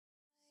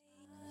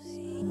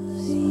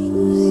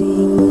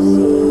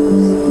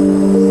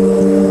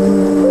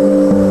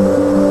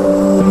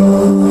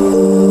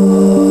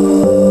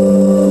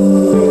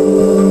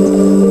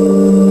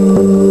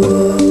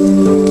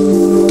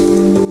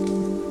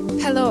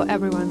Hello,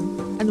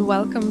 everyone, and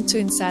welcome to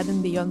Inside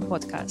and Beyond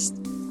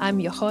podcast. I'm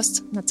your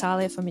host,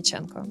 Natalia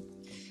Fomichenko.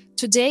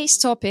 Today's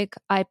topic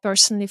I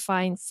personally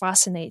find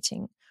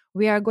fascinating.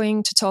 We are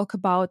going to talk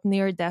about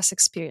near-death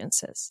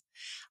experiences.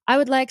 I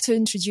would like to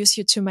introduce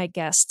you to my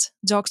guest,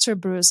 Dr.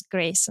 Bruce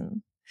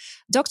Greyson.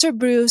 Dr.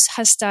 Bruce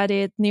has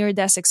studied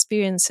near-death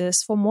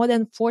experiences for more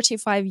than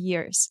 45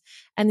 years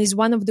and is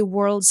one of the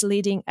world's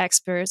leading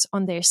experts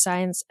on their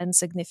science and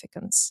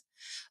significance.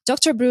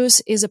 Dr.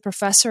 Bruce is a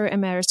professor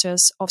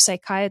emeritus of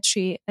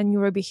psychiatry and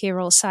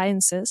neurobehavioral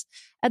sciences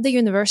at the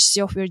University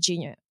of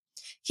Virginia.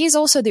 He is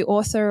also the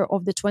author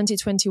of the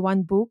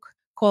 2021 book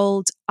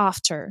called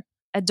After.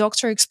 A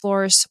doctor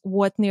explores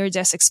what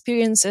near-death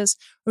experiences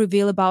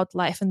reveal about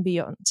life and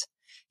beyond.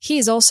 He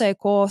is also a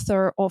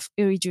co-author of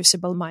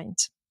Irreducible Mind.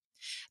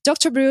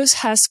 Dr. Bruce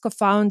has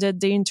co-founded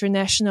the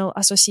International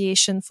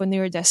Association for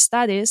Near-Death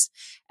Studies,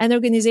 an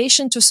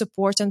organization to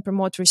support and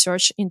promote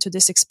research into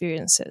these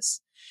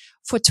experiences.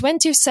 For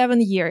 27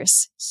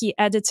 years, he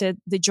edited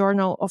the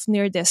Journal of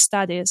Near-Death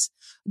Studies,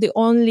 the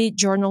only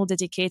journal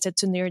dedicated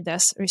to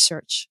near-death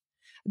research.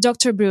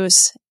 Dr.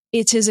 Bruce,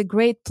 it is a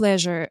great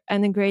pleasure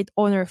and a great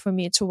honor for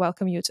me to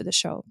welcome you to the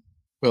show.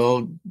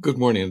 Well, good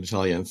morning,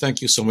 Natalia, and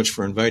thank you so much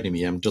for inviting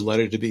me. I'm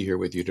delighted to be here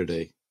with you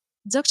today.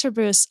 Dr.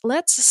 Bruce,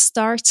 let's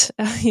start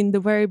in the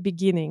very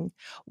beginning.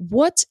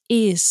 What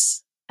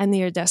is a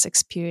near-death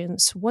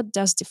experience? What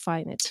does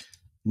define it?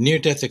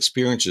 Near-death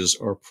experiences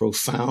are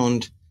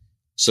profound,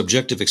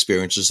 subjective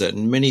experiences that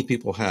many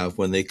people have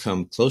when they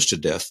come close to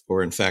death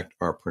or, in fact,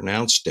 are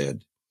pronounced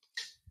dead.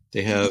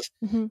 They have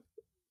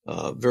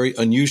very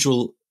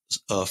unusual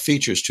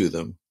features to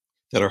them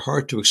that are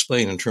hard to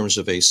explain in terms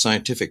of a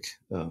scientific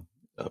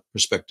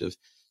perspective,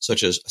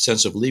 such as a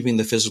sense of leaving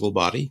the physical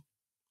body,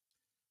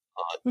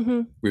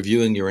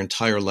 reviewing your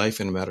entire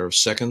life in a matter of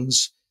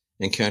seconds,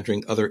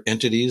 encountering other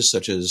entities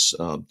such as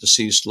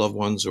deceased loved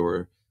ones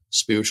or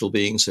spiritual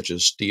beings such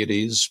as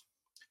deities,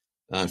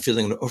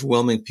 feeling an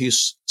overwhelming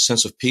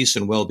sense of peace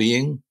and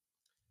well-being,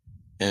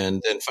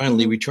 and then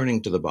finally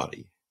returning to the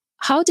body.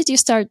 How did you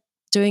start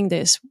doing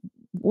this?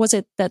 Was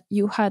it that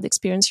you had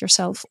experienced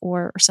yourself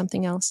or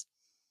something else?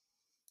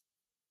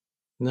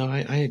 No,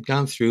 I had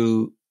gone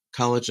through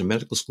college and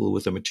medical school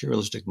with a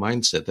materialistic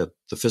mindset that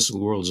the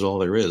physical world is all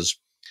there is.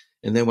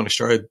 And then when I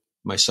started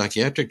my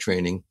psychiatric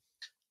training,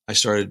 I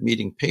started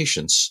meeting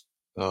patients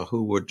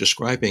who were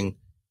describing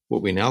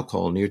what we now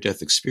call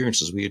near-death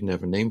experiences. We didn't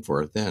have a name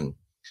for it then,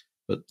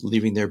 but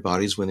leaving their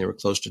bodies when they were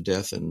close to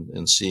death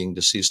and seeing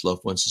deceased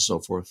loved ones and so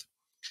forth.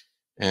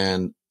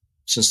 And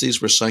since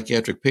these were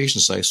psychiatric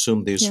patients, I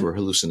assumed these were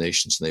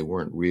hallucinations and they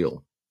weren't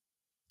real.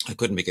 I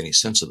couldn't make any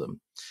sense of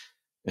them.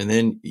 And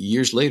then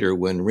years later,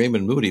 when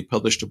Raymond Moody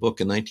published a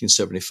book in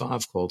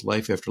 1975 called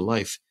Life After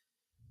Life,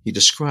 he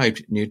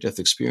described near-death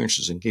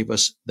experiences and gave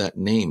us that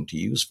name to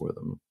use for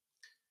them.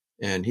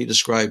 And he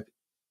described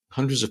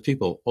hundreds of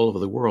people all over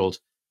the world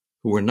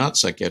who were not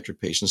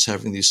psychiatric patients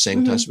having these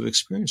same types of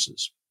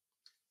experiences.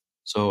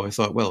 So I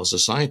thought, well, as a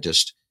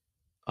scientist,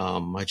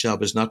 my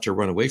job is not to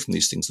run away from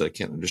these things that I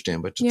can't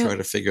understand, but to try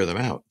to figure them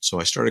out.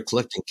 So I started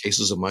collecting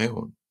cases of my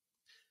own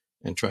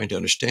and trying to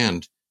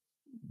understand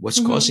what's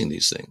causing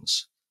these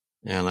things.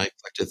 And I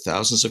collected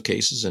thousands of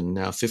cases, and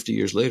now 50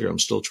 years later, I'm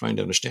still trying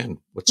to understand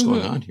what's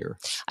going on here.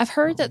 I've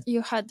heard that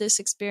you had this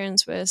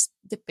experience with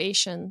the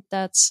patient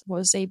that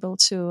was able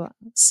to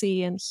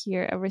see and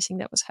hear everything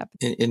that was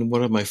happening. In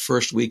one of my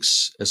first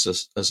weeks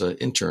as an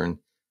intern,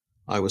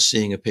 I was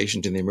seeing a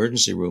patient in the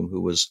emergency room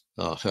who was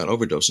had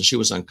overdose, and she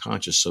was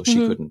unconscious, so she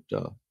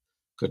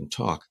couldn't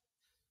talk.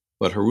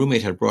 But her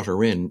roommate had brought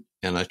her in,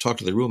 and I talked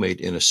to the roommate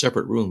in a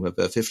separate room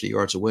about 50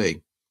 yards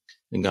away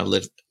and got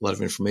a lot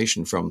of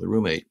information from the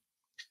roommate.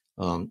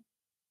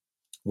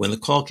 When the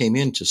call came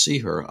in to see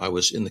her, I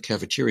was in the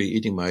cafeteria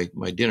eating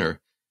my dinner,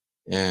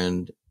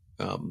 and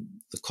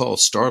the call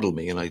startled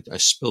me, and I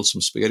spilled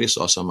some spaghetti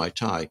sauce on my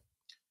tie.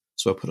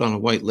 So I put on a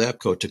white lab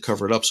coat to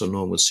cover it up so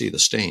no one would see the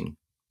stain.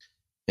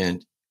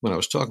 And when I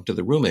was talking to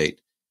the roommate,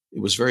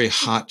 it was very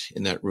hot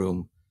in that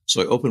room.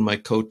 So I opened my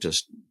coat to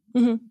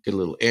get a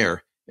little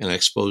air, and I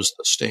exposed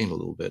the stain a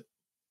little bit.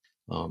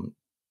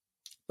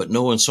 But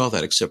no one saw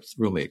that except the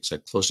roommate, because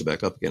I closed it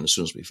back up again as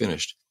soon as we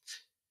finished.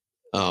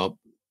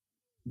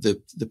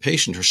 The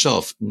patient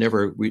herself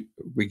never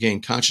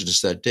regained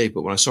consciousness that day,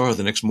 but when I saw her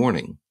the next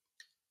morning,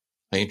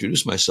 I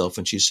introduced myself,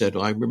 and she said,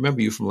 "I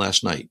remember you from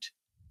last night."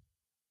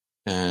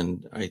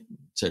 And I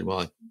said,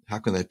 "Well, how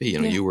can that be?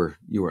 You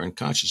were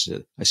unconscious."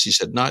 She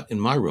said, "Not in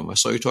my room. I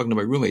saw you talking to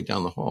my roommate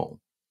down the hall."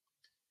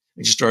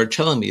 And she started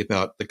telling me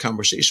about the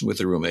conversation with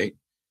the roommate,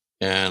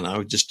 and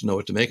I just didn't know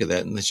what to make of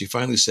that. And then she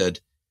finally said,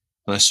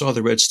 "And I saw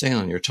the red stain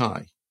on your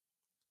tie."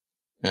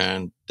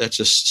 And that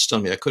just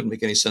stunned me. I couldn't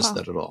make any sense of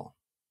that at all.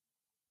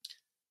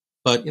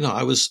 But,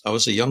 I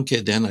was a young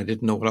kid then. I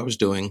didn't know what I was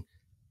doing.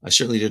 I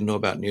certainly didn't know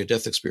about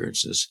near-death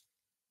experiences.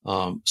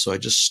 So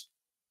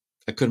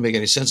I couldn't make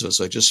any sense of it.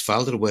 So I just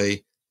filed it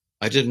away.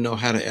 I didn't know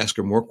how to ask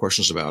her more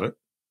questions about it.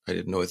 I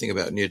didn't know anything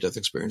about near-death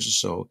experiences.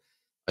 So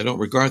I don't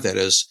regard that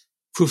as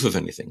proof of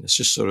anything. It's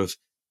just sort of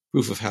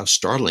proof of how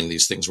startling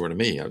these things were to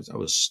me. I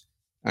was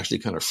actually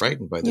kind of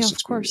frightened by this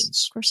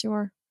experience. Of course you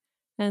were.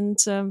 And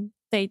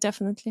they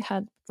definitely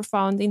had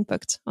profound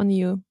impact on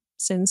you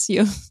since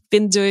you've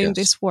been doing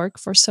this work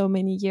for so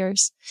many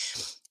years.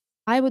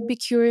 I would be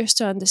curious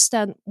to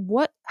understand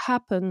what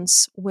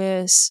happens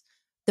with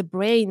the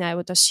brain, I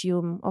would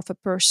assume, of a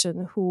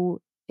person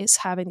who is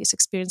having this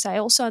experience. I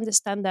also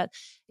understand that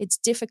it's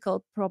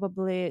difficult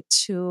probably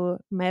to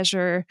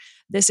measure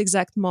this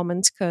exact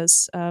moment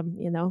because,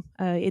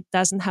 it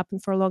doesn't happen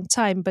for a long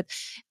time. But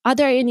are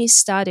there any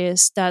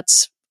studies that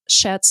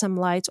shed some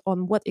light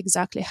on what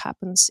exactly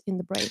happens in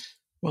the brain?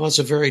 Well, it's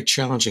a very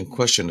challenging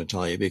question,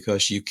 Natalia,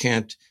 because you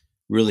can't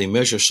really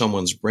measure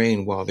someone's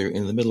brain while they're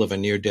in the middle of a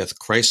near-death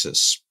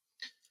crisis.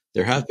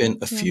 There have been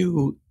a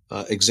few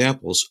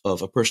examples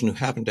of a person who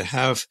happened to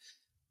have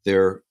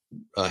their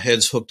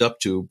heads hooked up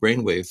to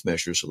brainwave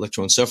measures,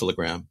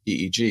 electroencephalogram,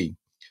 EEG,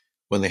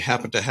 when they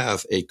happen to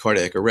have a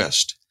cardiac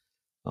arrest.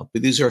 But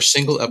these are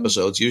single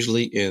episodes,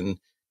 usually in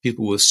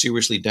people with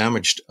seriously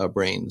damaged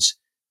brains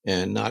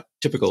and not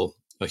typical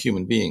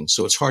human beings.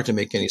 So it's hard to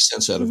make any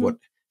sense out of what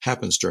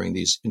happens during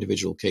these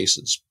individual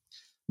cases.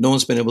 No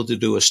one's been able to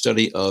do a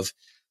study of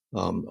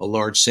a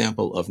large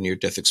sample of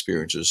near-death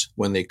experiences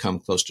when they come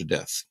close to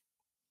death.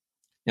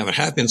 Now, there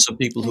have been some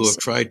people who have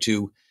tried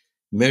to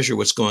measure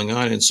what's going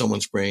on in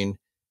someone's brain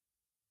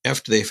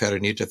after they've had a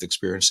near-death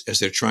experience as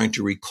they're trying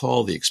to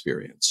recall the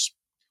experience,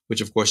 which,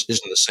 of course,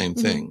 isn't the same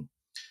thing.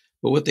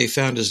 But what they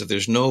found is that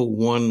there's no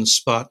one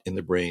spot in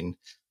the brain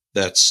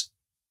that's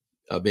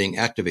being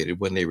activated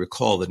when they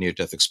recall the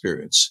near-death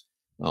experience.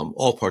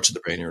 All parts of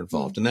the brain are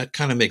involved. And that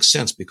kind of makes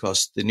sense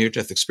because the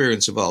near-death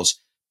experience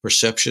involves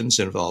perceptions,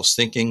 involves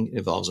thinking,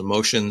 involves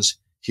emotions,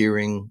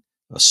 hearing,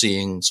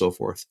 seeing, and so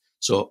forth.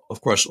 So, of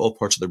course, all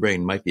parts of the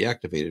brain might be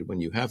activated when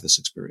you have this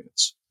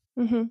experience.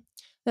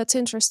 That's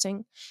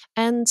interesting.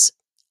 And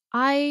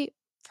I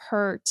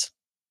heard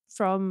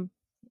from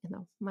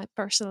my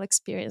personal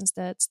experience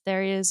that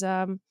there is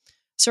a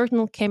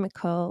certain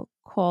chemical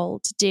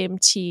called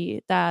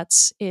DMT that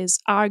is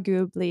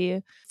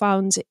arguably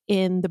found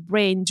in the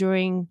brain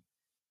during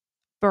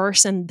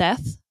birth and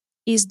death.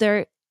 Is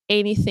there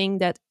anything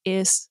that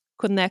is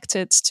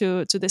connected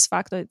to this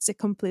factor? It's a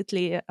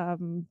completely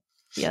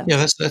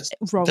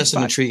that's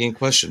an intriguing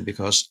question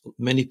because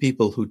many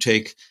people who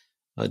take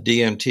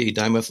DMT,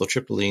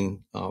 dimethyltryptamine,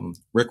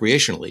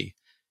 recreationally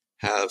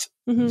have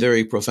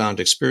very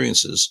profound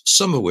experiences,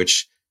 some of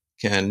which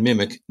can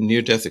mimic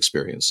near-death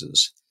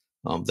experiences.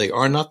 They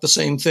are not the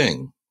same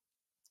thing.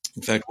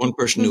 In fact, one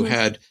person who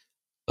had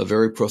a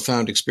very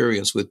profound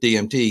experience with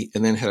DMT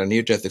and then had a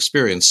near-death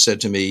experience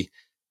said to me,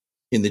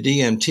 in the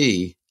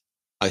DMT,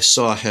 I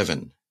saw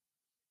heaven.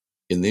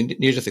 In the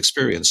near-death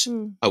experience,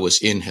 I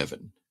was in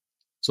heaven.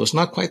 So it's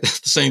not quite the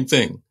same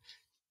thing.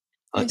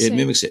 It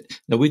mimics it.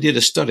 Now, we did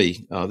a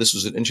study. This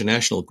was an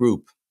international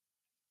group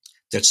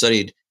that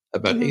studied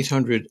about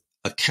 800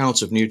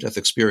 accounts of near-death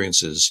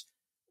experiences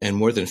and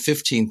more than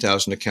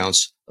 15,000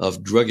 accounts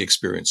of drug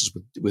experiences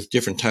with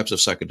different types of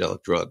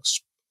psychedelic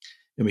drugs.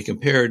 And we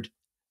compared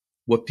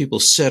what people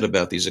said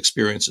about these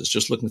experiences,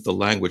 just looking at the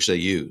language they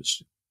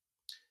used.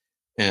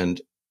 And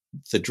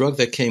the drug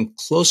that came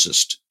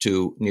closest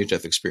to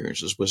near-death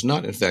experiences was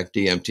not, in fact,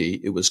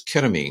 DMT. It was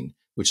ketamine,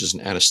 which is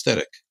an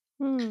anesthetic.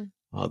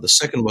 The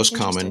second most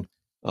common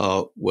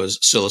was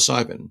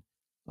psilocybin.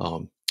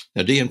 Now,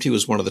 DMT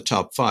was one of the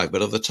top 5,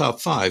 but of the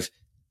top 5,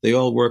 they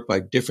all work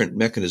by different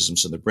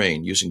mechanisms in the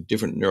brain using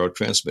different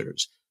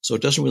neurotransmitters. So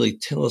it doesn't really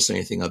tell us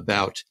anything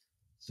about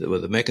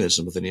the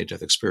mechanism of the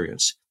near-death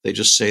experience. They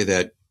just say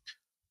that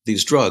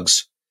these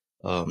drugs,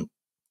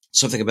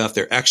 something about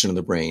their action in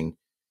the brain,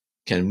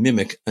 can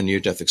mimic a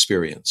near-death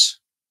experience.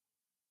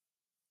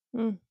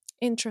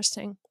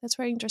 Interesting. That's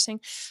very interesting.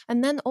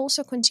 And then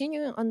also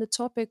continuing on the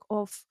topic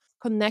of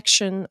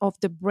connection of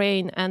the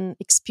brain and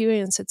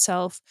experience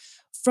itself,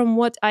 from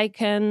what I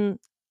can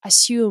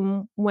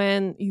assume,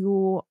 when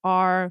you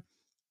are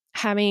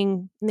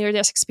having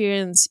near-death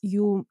experience,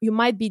 you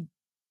might be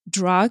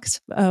drugged,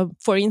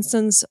 for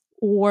instance,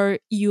 or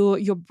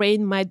your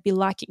brain might be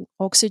lacking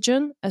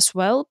oxygen as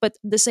well. But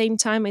at the same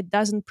time, it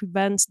doesn't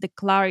prevent the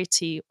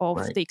clarity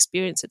of the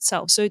experience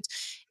itself. So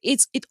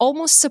it's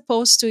almost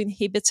supposed to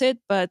inhibit it,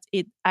 but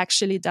it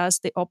actually does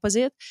the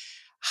opposite.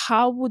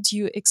 How would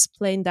you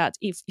explain that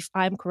if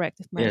I'm correct?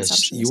 If my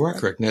assumption is you are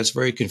correct. And that's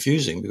very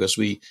confusing because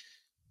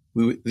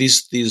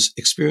these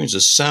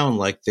experiences sound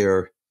like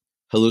they're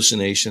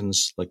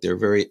hallucinations, like they're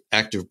very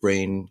active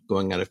brain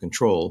going out of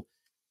control.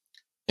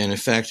 And in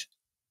fact,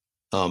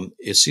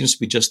 it seems to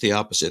be just the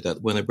opposite,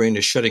 that when the brain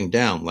is shutting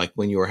down, like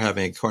when you are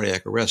having a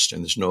cardiac arrest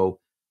and there's no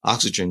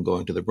oxygen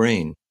going to the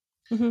brain,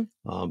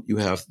 you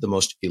have the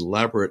most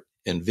elaborate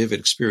and vivid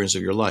experience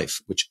of your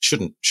life, which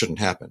shouldn't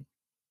happen.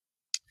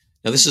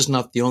 Now, this is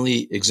not the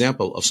only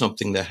example of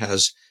something that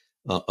has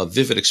a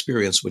vivid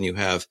experience when you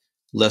have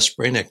less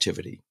brain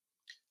activity.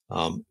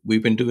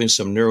 We've been doing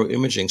some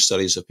neuroimaging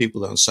studies of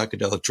people on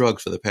psychedelic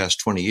drugs for the past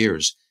 20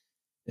 years.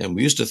 And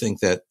we used to think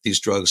that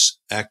these drugs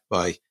act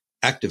by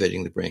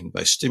activating the brain,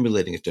 by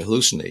stimulating it to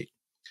hallucinate.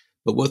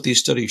 But what these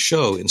studies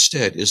show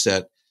instead is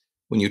that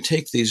when you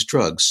take these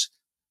drugs,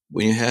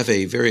 when you have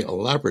a very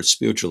elaborate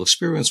spiritual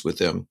experience with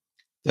them,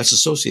 that's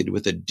associated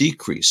with a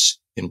decrease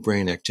in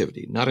brain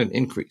activity, not an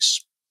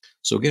increase.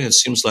 So again, it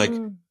seems like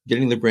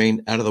getting the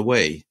brain out of the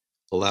way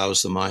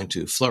allows the mind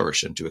to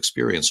flourish and to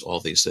experience all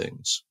these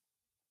things.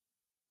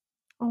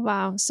 Oh,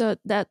 wow. So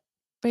that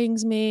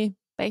brings me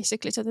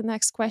basically to the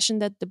next question,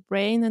 that the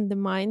brain and the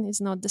mind is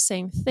not the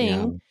same Yeah.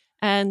 thing.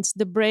 And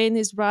the brain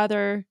is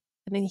rather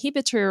an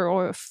inhibitor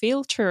or a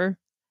filter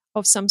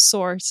of some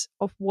sort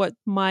of what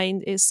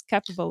mind is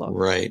capable of.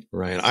 Right.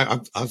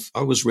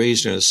 I was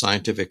raised in a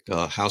scientific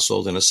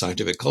household in a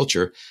scientific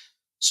culture.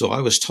 So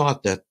I was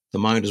taught that the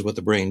mind is what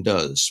the brain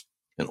does,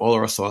 and all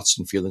our thoughts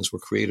and feelings were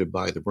created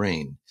by the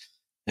brain.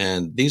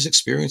 And these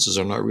experiences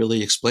are not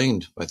really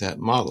explained by that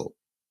model.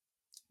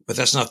 But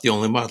that's not the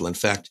only model. In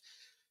fact,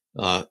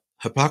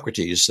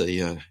 Hippocrates,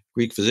 the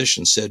Greek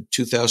physician, said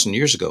 2,000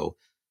 years ago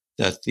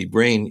that the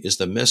brain is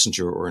the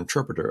messenger or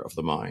interpreter of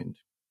the mind.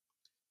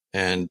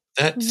 And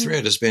that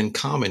thread has been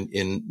common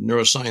in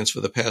neuroscience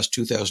for the past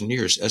 2,000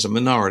 years as a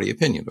minority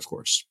opinion, of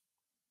course.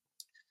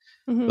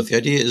 But the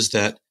idea is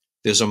that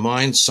there's a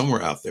mind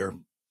somewhere out there.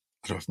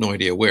 I have no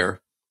idea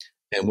where.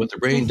 And what the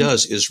brain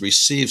does is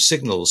receive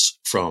signals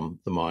from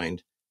the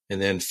mind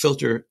and then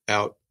filter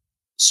out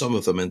some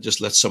of them and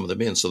just let some of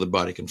them in so the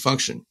body can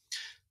function.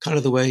 Kind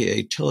of the way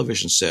a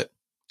television set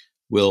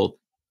will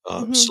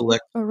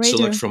select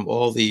from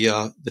all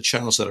the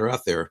channels that are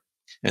out there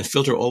and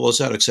filter all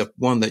those out except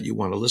one that you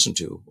want to listen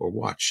to or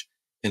watch.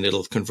 And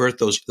it'll convert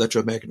those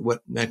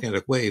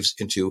electromagnetic waves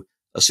into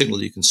a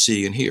signal you can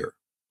see and hear.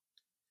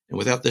 And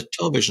without the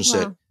television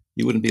set,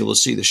 you wouldn't be able to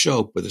see the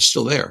show, but it's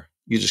still there.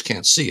 You just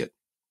can't see it.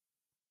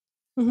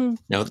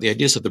 Now, the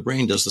idea is that the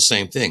brain does the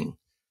same thing.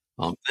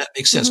 That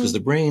makes sense because the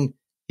brain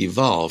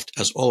evolved,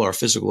 as all our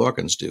physical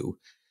organs do,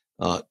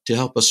 to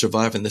help us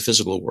survive in the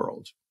physical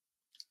world.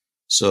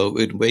 So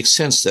it makes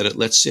sense that it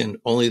lets in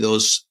only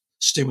those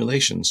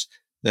stimulations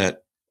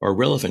that are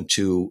relevant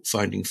to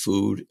finding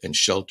food and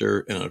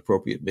shelter and an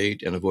appropriate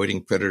mate and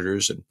avoiding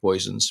predators and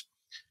poisons.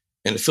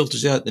 And it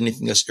filters out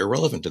anything that's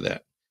irrelevant to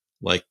that,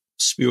 like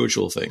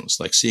spiritual things,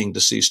 like seeing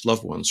deceased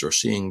loved ones or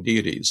seeing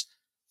deities.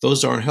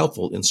 Those aren't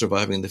helpful in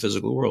surviving in the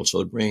physical world. So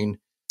the brain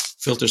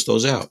filters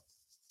those out.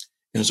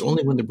 And it's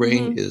only when the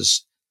brain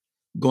is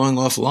going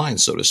offline,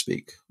 so to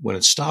speak, when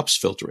it stops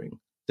filtering,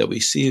 that we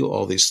see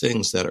all these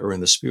things that are in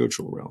the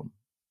spiritual realm.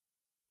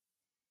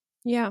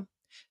 Yeah.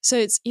 So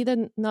it's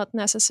either not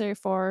necessary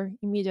for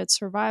immediate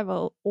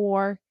survival,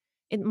 or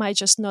it might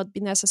just not be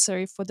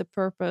necessary for the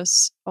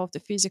purpose of the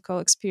physical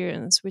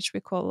experience, which we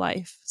call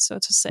life, so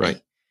to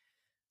say.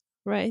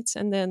 Right.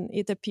 And then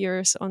it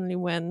appears only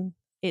when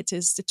it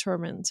is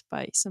determined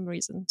by some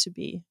reason to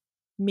be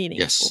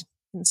meaningful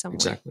in some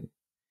way.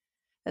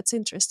 That's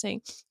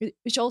interesting.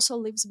 Which also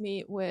leaves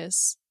me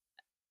with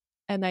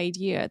an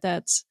idea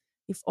that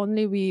if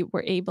only we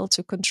were able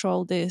to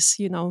control this,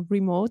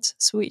 remote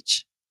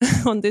switch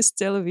on this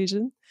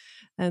television,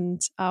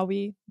 and are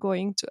we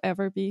going to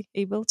ever be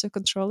able to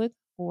control it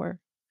or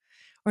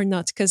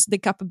not? Because the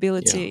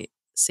capability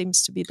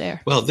seems to be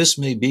there. Well, this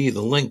may be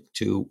the link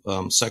to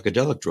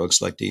psychedelic drugs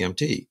like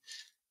DMT,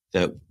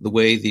 that the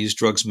way these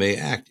drugs may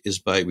act is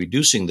by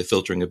reducing the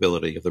filtering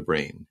ability of the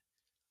brain.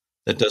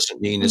 That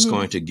doesn't mean it's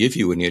going to give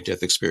you a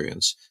near-death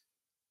experience,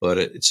 but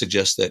it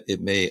suggests that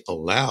it may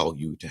allow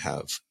you to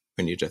have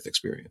a near-death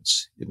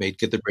experience. It may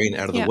get the brain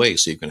out of the way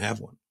so you can have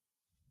one.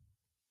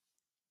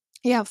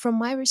 Yeah, from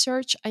my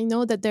research, I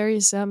know that there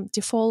is a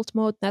default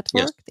mode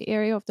network, the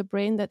area of the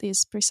brain that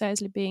is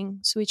precisely being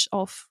switched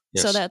off.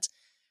 So that,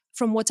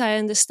 from what I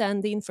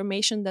understand, the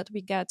information that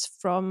we get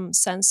from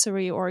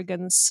sensory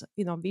organs,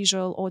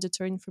 visual,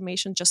 auditory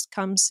information just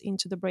comes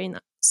into the brain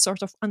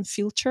sort of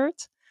unfiltered.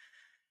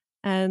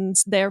 And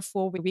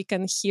therefore, we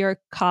can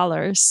hear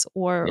colors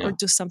or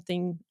do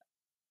something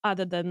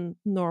other than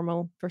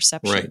normal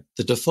perception. Right.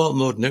 The default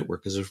mode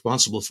network is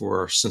responsible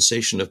for our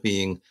sensation of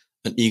being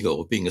an ego,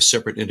 of being a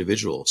separate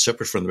individual,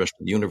 separate from the rest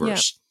of the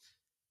universe.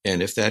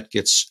 And if that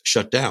gets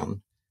shut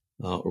down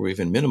or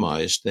even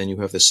minimized, then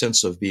you have the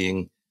sense of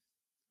being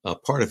a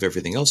part of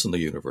everything else in the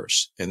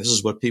universe. And this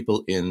is what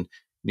people in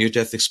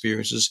near-death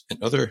experiences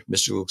and other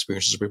mystical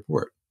experiences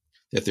report,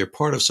 that they're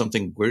part of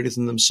something greater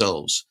than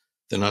themselves.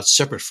 They're not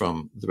separate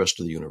from the rest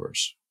of the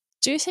universe.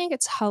 Do you think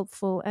it's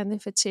helpful? And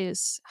if it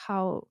is,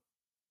 how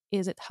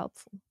is it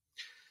helpful?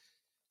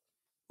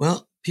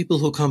 Well, people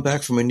who come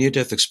back from a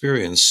near-death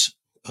experience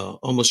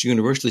almost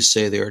universally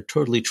say they are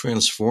totally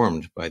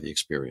transformed by the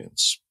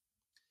experience.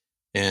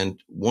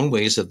 And one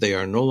way is that they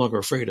are no longer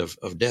afraid of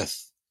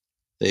death.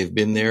 They've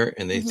been there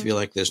and they feel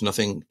like there's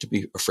nothing to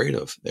be afraid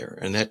of there.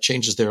 And that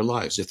changes their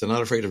lives. If they're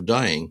not afraid of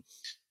dying,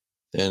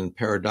 then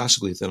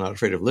paradoxically, they're not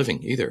afraid of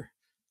living either.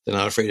 They're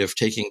not afraid of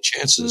taking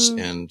chances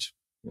and,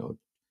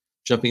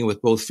 jumping in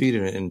with both feet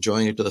and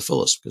enjoying it to the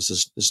fullest,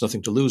 because there's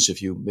nothing to lose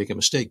if you make a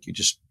mistake.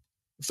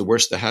 If the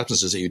worst that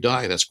happens is that you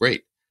die, that's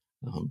great.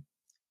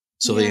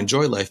 So they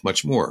enjoy life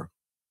much more.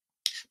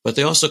 But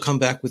they also come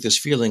back with this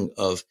feeling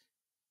of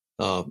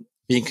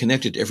being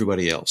connected to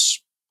everybody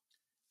else.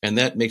 And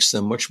that makes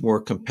them much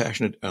more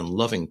compassionate and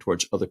loving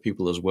towards other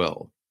people as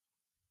well.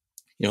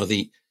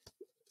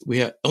 We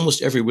have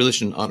almost every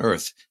religion on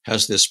earth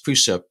has this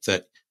precept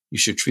that you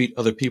should treat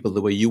other people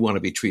the way you want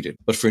to be treated.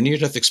 But for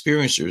near-death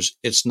experiencers,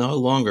 it's no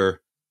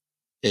longer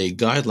a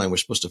guideline we're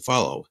supposed to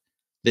follow.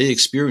 They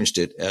experienced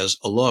it as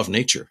a law of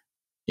nature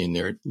in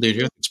their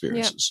near-death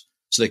experiences.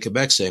 So they come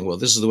back saying, well,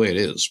 this is the way it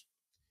is.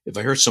 If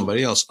I hurt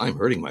somebody else, I'm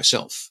hurting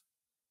myself.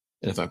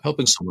 And if I'm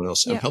helping someone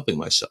else, I'm helping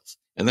myself.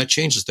 And that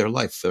changes their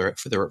life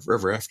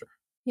forever after.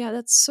 Yeah,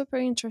 that's super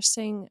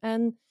interesting.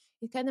 And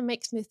it kind of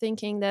makes me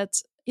thinking that,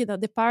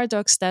 the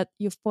paradox that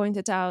you've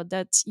pointed out,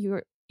 that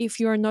if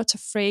you're not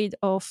afraid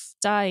of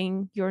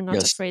dying, you're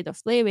not afraid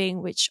of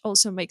living, which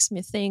also makes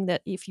me think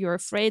that if you're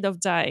afraid of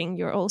dying,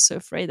 you're also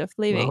afraid of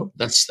living. Well,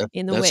 that's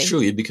way.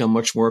 True. You become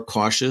much more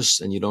cautious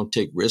and you don't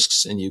take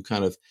risks, and you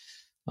kind of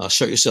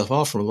shut yourself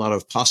off from a lot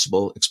of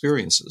possible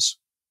experiences.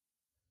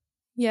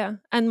 Yeah.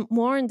 And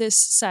more on this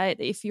side,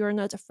 if you're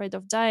not afraid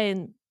of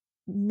dying,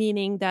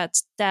 meaning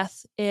that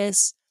death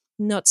is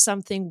not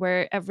something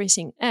where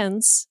everything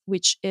ends,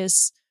 which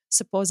is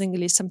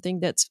supposedly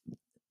something that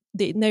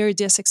the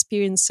near-death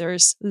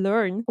experiencers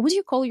learn. Would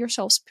you call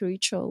yourself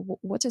spiritual?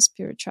 What is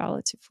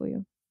spirituality for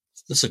you?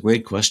 That's a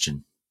great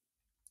question.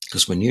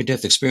 Because when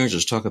near-death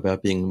experiencers talk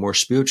about being more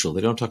spiritual,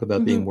 they don't talk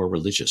about being more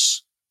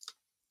religious.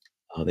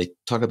 They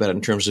talk about it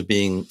in terms of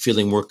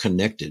feeling more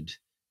connected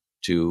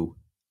to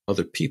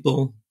other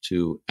people,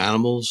 to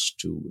animals,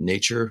 to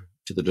nature,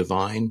 to the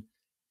divine.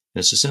 And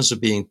it's a sense of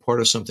being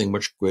part of something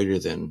much greater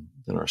than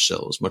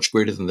ourselves, much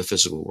greater than the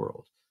physical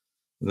world.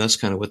 And that's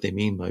kind of what they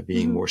mean by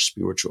being more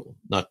spiritual,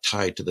 not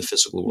tied to the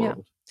physical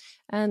world.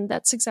 Yeah. And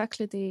that's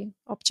exactly the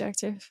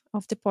objective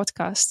of the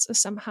podcast, to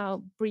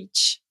somehow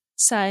bridge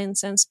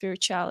science and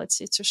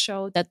spirituality, to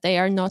show that they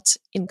are not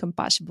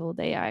incompatible.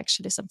 They are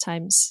actually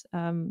sometimes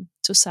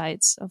two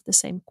sides of the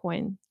same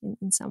coin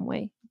in some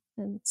way.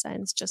 And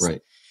science just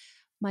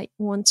might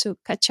want to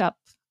catch up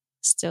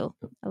still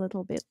a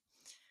little bit.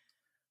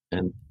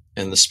 And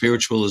the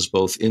spiritual is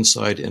both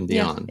inside and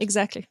beyond. Yeah,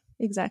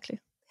 exactly.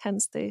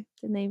 Hence the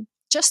name.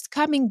 Just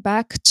coming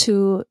back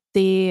to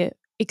the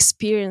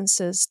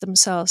experiences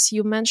themselves,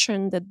 you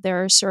mentioned that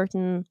there are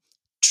certain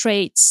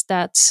traits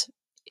that,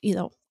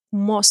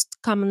 most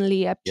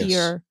commonly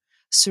appear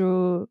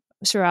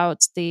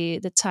throughout the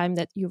time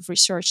that you've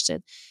researched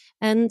it.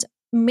 And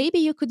maybe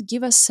you could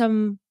give us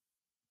some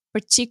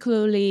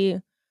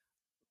particularly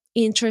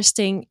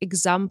interesting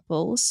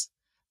examples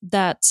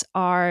that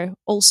are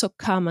also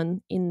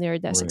common in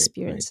near-death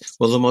experiences. Right.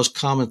 Well, the most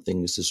common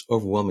thing is this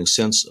overwhelming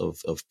sense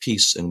of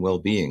peace and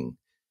well-being.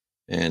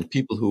 And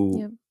people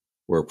who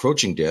were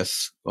approaching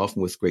death,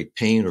 often with great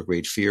pain or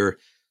great fear,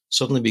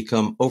 suddenly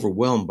become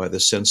overwhelmed by the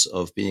sense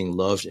of being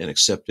loved and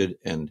accepted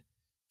and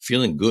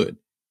feeling good.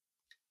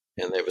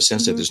 And they have a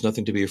sense that there's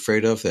nothing to be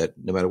afraid of, that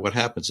no matter what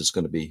happens, it's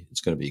going to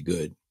be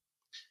good.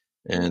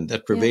 And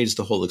that pervades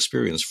the whole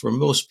experience for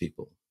most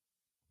people.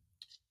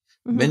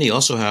 Many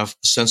also have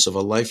a sense of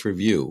a life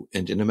review,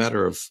 and in a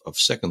matter of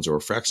seconds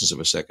or fractions of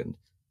a second,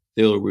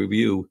 they'll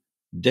review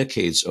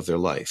decades of their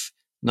life,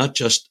 not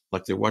just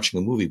like they're watching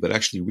a movie, but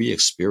actually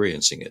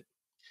re-experiencing it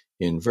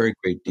in very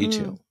great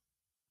detail.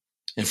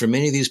 And for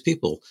many of these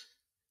people,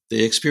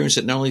 they experience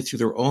it not only through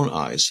their own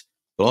eyes,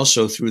 but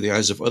also through the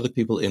eyes of other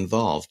people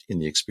involved in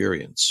the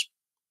experience.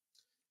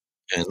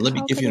 And let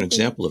me give you an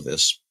example of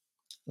this.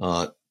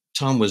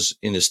 Tom was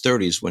in his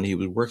 30s when he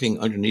was working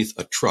underneath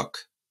a truck,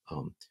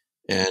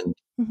 and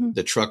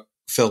the truck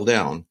fell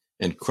down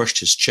and crushed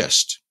his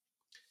chest.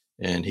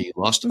 And he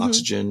lost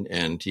oxygen,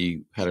 and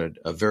he had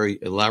a very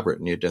elaborate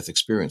near-death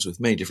experience with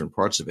many different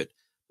parts of it.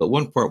 But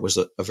one part was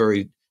a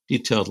very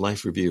detailed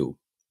life review.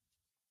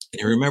 And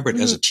he remembered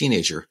as a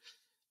teenager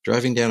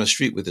driving down a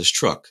street with his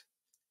truck,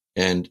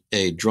 and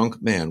a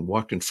drunk man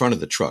walked in front of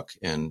the truck,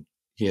 and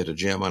he had to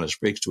jam on his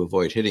brakes to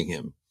avoid hitting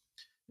him.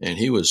 And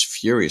he was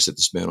furious that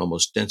this man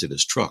almost dented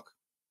his truck.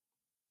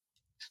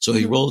 So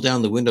he rolled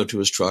down the window to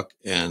his truck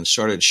and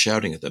started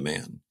shouting at the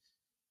man.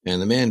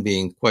 And the man,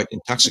 being quite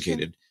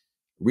intoxicated,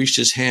 reached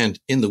his hand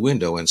in the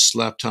window and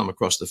slapped Tom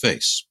across the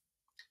face.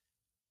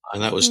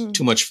 And that was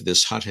too much for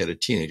this hot-headed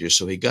teenager.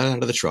 So he got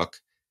out of the truck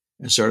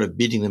and started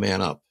beating the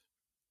man up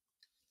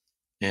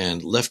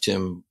and left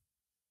him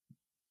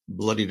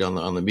bloodied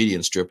on the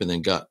median strip, and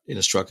then got in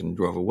his truck and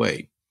drove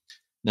away.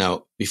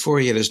 Now, before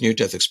he had his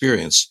near-death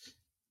experience,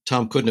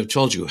 Tom couldn't have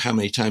told you how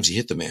many times he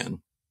hit the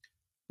man.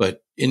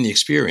 But in the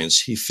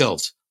experience, he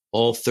felt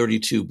all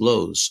 32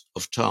 blows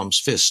of Tom's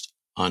fist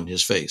on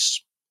his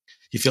face.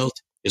 He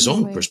felt his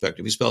own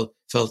perspective. He felt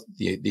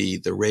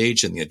the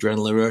rage and the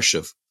adrenaline rush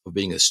of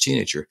being a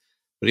teenager,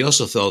 but he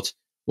also felt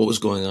what was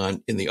going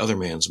on in the other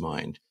man's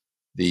mind.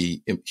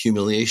 The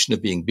humiliation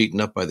of being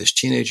beaten up by this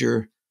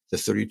teenager, the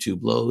 32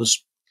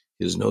 blows,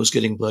 his nose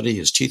getting bloody,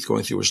 his teeth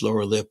going through his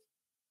lower lip.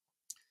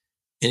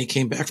 And he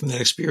came back from that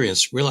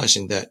experience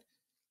realizing that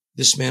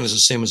this man is the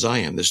same as I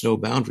am. There's no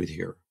boundary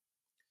here.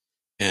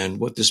 And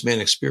what this man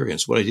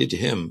experienced, what I did to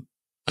him,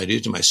 I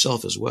did to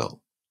myself as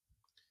well.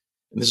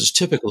 And this is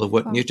typical of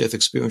what near-death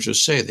experiencers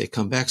say. They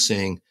come back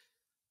saying,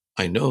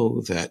 I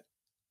know that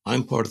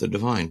I'm part of the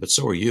divine, but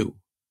so are you.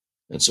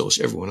 And so is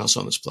everyone else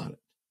on this planet.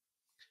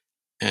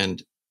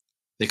 And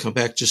they come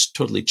back just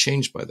totally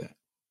changed by that.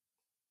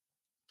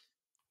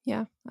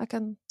 Yeah, I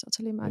can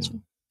totally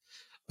imagine.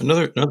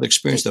 Yeah. Another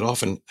experience that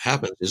often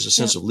happens is a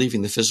sense of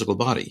leaving the physical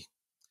body.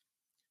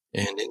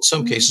 And in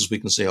some cases, we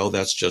can say, oh,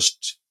 that's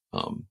just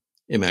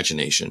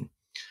imagination.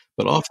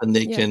 But often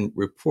they can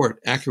report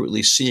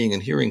accurately seeing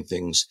and hearing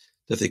things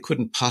that they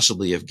couldn't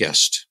possibly have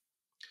guessed.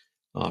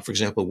 For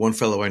example, one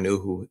fellow I knew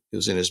who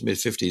was in his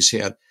mid-50s, he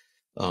had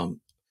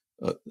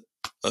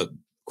a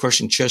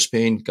crushing chest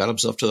pain, got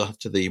himself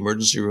to the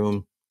emergency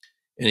room,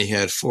 and he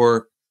had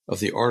 4 of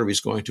the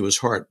arteries going to his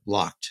heart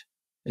blocked,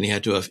 and he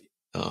had to have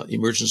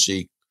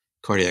emergency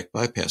cardiac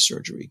bypass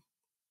surgery.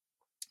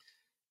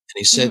 And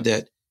he said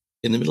that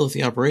in the middle of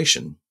the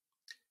operation,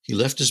 he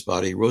left his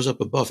body, rose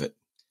up above it,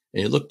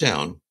 and he looked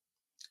down,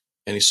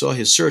 and he saw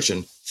his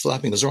surgeon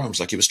flapping his arms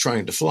like he was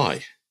trying to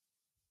fly.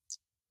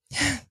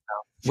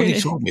 When he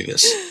told me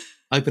this,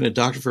 I've been a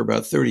doctor for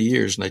about 30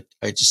 years, and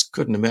I just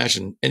couldn't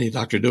imagine any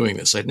doctor doing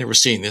this. I'd never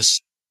seen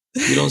this.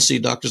 You don't see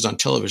doctors on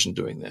television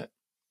doing that.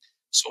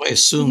 So I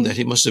assumed that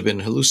he must have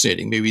been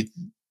hallucinating, maybe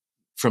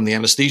from the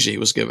anesthesia he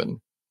was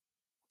given.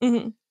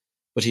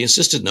 But he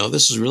insisted, no,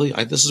 this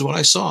is what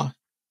I saw.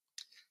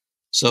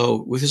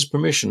 So with his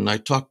permission, I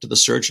talked to the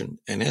surgeon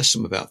and asked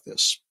him about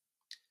this.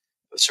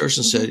 The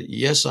surgeon said,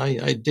 yes,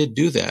 I did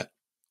do that.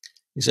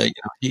 He said,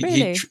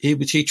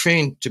 he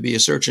trained to be a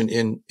surgeon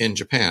in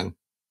Japan,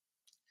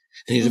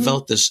 and he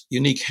developed this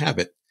unique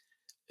habit.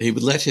 He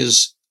would let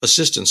his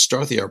assistant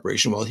start the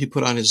operation while he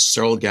put on his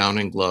sterile gown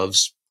and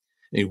gloves,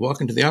 and he'd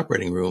walk into the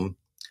operating room,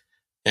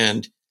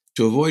 and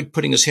to avoid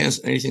putting his hands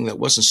on anything that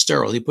wasn't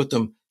sterile, he put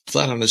them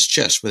flat on his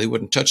chest where they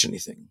wouldn't touch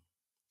anything.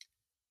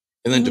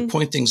 And then to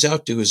point things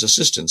out to his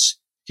assistants,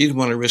 he didn't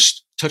want to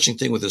risk touching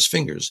things with his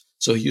fingers,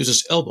 so he used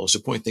his elbows to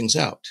point things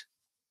out.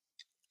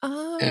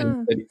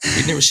 And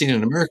he'd never seen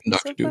an American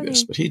doctor do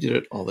this, but he did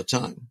it all the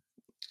time.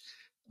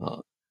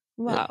 Wow.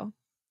 Yeah.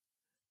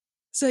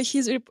 So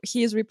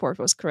his report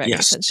was correct,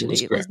 yes, essentially.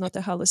 It was not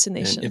a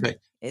hallucination. And in fact,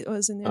 it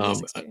was a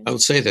near-death experience. I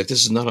would say that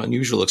this is not an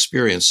unusual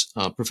experience.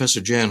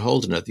 Professor Jan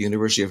Holden at the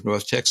University of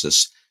North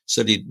Texas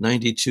studied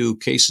 92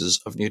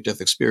 cases of near-death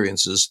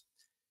experiences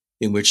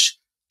in which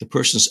the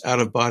person's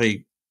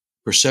out-of-body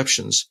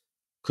perceptions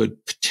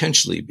could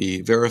potentially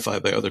be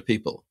verified by other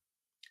people.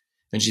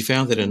 And she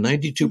found that in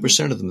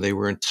 92% of them, they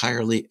were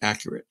entirely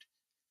accurate.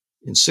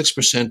 In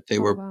 6%, they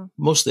were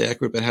mostly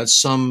accurate, but had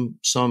some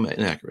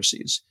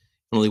inaccuracies.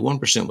 Only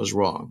 1% was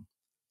wrong.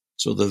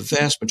 So the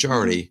vast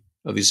majority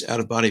of these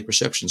out-of-body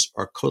perceptions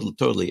are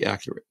totally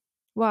accurate.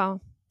 Wow,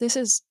 this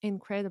is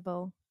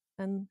incredible.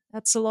 And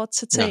that's a lot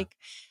to take.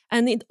 Yeah.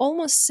 And it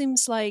almost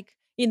seems like,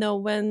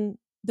 when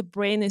the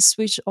brain is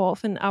switched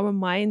off and our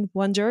mind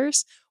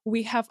wanders,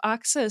 we have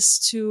access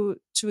to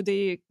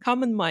the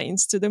common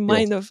minds, to the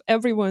mind of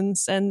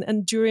everyone's,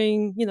 and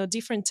during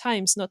different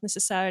times, not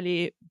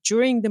necessarily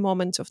during the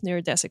moment of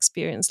near-death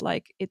experience,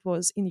 like it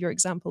was in your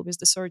example with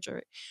the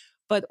surgery,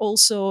 but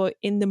also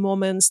in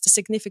the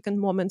significant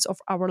moments of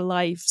our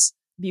lives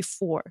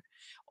before,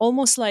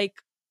 almost like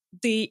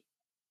the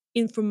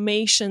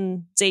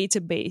information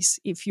database,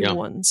 if you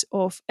want,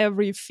 of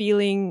every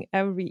feeling,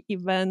 every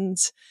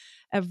event,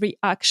 every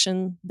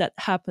action that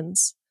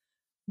happens.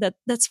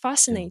 That's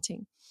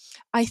fascinating.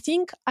 I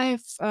think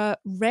I've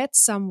read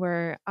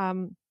somewhere,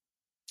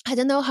 I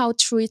don't know how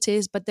true it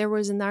is, but there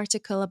was an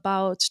article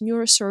about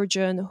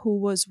neurosurgeon who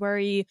was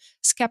very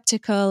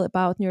skeptical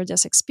about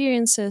near-death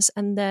experiences.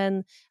 And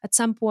then at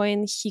some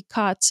point he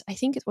cut, I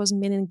think it was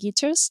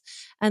meningitis.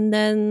 And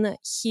then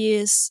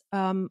his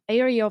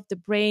area of the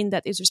brain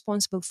that is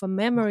responsible for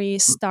memory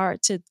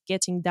started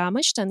getting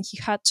damaged, and he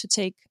had to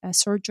take a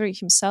surgery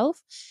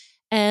himself.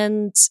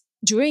 And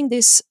during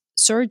this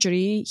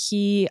surgery,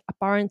 he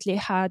apparently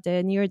had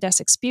a near-death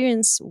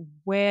experience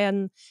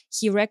when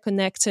he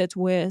reconnected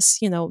with,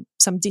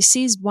 some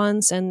deceased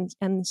ones,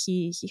 and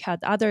he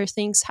had other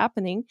things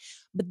happening.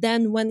 But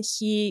then when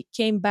he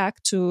came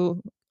back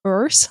to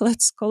Earth,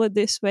 let's call it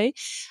this way,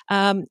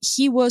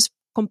 he was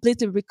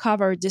completely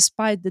recovered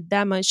despite the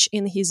damage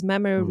in his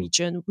memory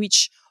region,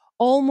 which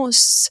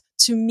almost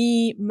to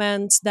me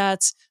meant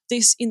that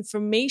this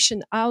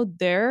information out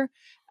there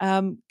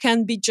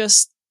can be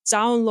just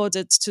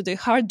downloaded to the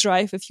hard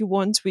drive, if you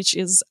want, which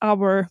is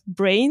our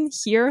brain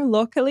here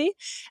locally.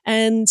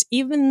 And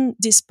even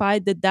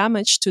despite the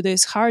damage to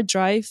this hard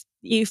drive,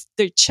 if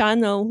the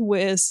channel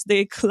with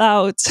the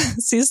cloud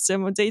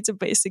system or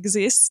database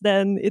exists,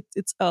 then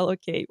it's all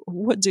okay.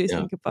 What do you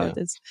think about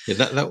this?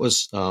 Yeah, that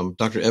was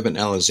Dr. Eben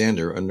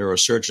Alexander, a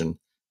neurosurgeon.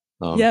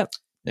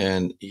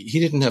 And he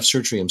didn't have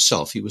surgery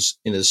himself. He was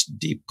in this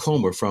deep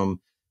coma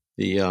from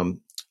a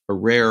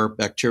rare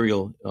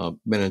bacterial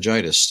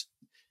meningitis.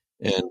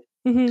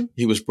 And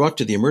he was brought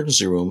to the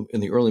emergency room in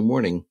the early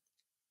morning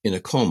in a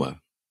coma.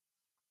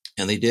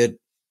 And they did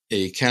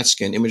a CAT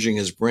scan imaging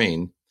his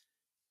brain,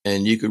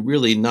 and you could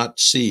really not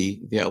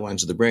see the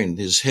outlines of the brain.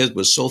 His head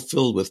was so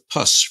filled with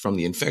pus from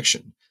the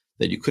infection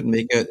that you couldn't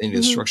make out any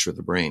of the structure of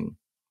the brain.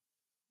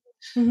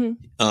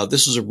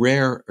 This is a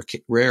rare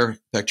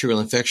bacterial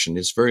infection.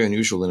 It's very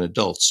unusual in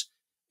adults,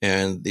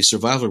 and the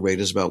survival rate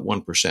is about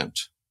 1%.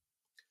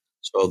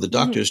 So the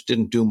doctors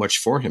didn't do much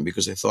for him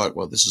because they thought,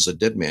 well, this is a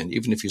dead man.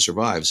 Even if he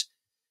survives,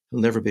 he'll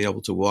never be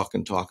able to walk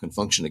and talk and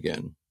function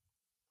again.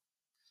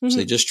 So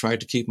they just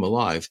tried to keep him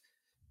alive.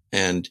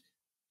 And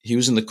he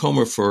was in the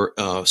coma for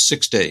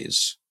 6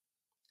 days.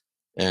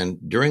 And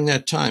during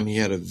that time, he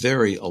had a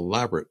very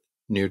elaborate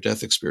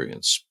near-death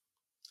experience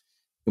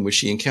in which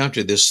he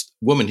encountered this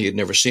woman he had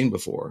never seen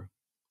before,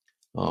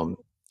 and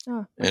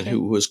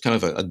who was kind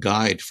of a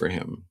guide for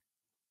him.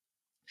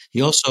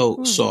 He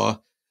also saw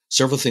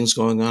several things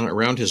going on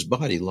around his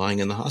body lying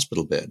in the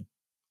hospital bed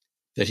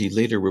that he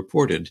later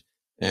reported,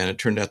 and it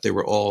turned out they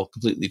were all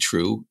completely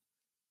true.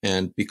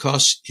 And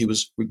because he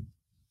was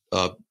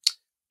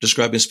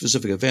describing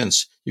specific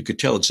events, you could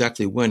tell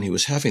exactly when he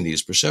was having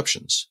these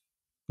perceptions,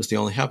 because they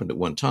only happened at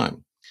one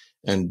time.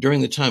 And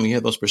during the time he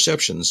had those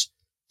perceptions,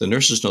 the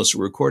nurse's notes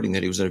were recording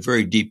that he was in a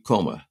very deep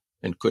coma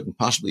and couldn't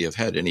possibly have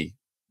had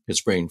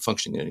his brain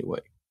functioning in any way.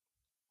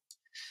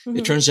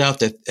 It turns out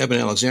that Eben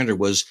Alexander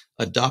was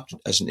adopted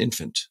as an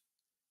infant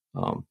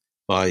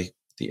by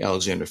the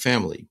Alexander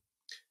family.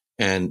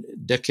 And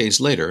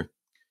decades later,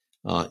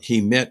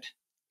 he met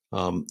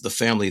the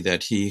family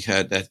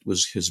that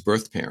was his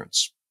birth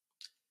parents.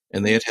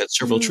 And they had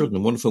several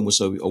children. One of whom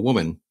was a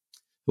woman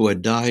who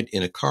had died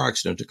in a car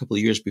accident a couple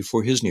of years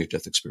before his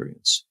near-death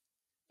experience.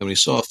 And when he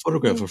saw a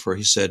photograph of her,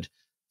 he said,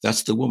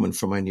 "That's the woman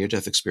from my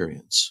near-death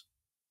experience."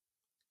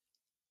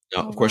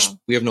 Now, of course,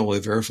 we have no way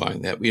of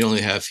verifying that. We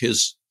only have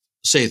his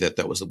say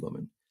that was the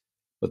woman.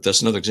 But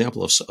that's another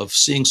example of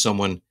seeing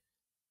someone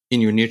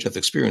in your near-death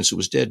experience who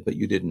was dead, but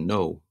you didn't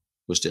know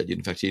was dead.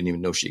 In fact, you didn't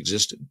even know she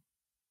existed.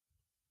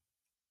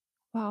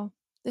 Wow,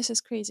 this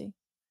is crazy.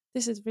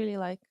 This is really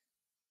like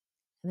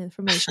an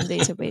information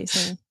database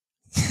and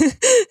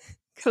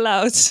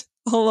clouds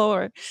all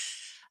over.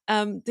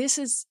 This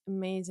is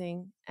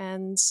amazing.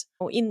 And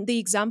in the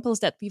examples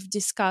that we've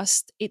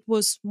discussed, it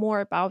was more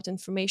about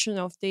information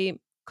of the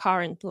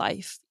current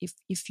life,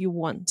 if you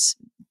want,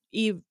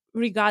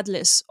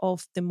 regardless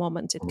of the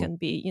moment. It can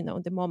be,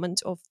 the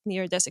moment of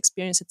near-death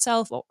experience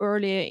itself or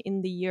earlier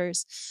in the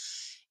years.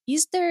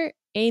 Is there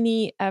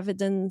any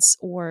evidence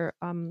or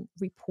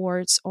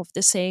reports of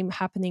the same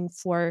happening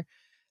for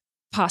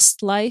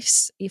past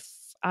lives, if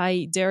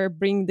I dare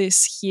bring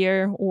this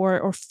here,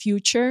 or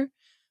future?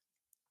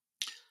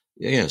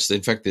 Yes,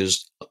 in fact,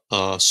 there's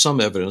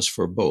some evidence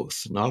for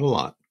both. Not a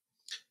lot,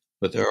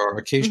 but there are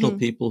occasional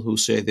people who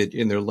say that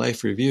in their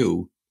life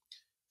review,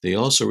 they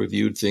also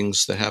reviewed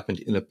things that happened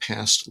in a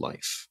past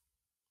life.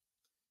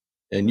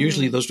 And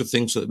usually those are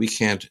things that we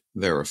can't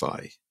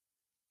verify.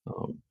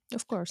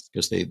 Of course.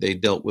 Because they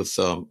dealt with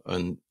a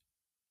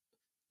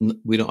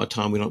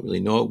time we don't really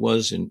know it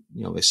was. And,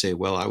 they say,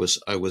 well, I was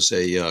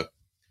a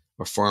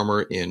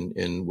farmer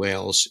in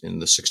Wales in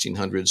the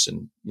 1600s,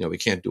 and, we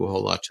can't do a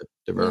whole lot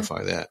to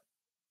verify that.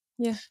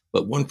 Yeah.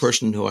 But one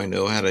person who I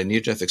know had a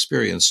near-death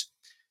experience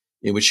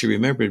in which he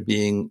remembered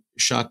being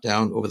shot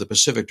down over the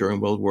Pacific during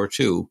World War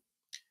II,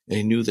 and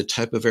he knew the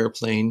type of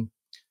airplane.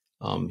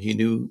 He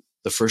knew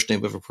the first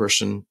name of a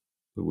person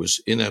who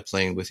was in that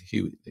plane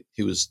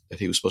he was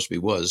supposed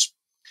to be,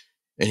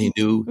 and he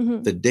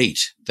knew the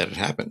date that it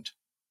happened.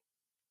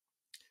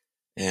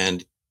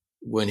 And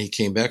when he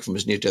came back from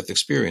his near-death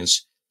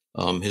experience,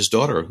 his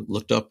daughter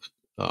looked up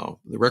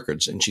the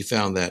records, and she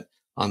found that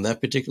on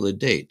that particular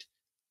date,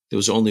 there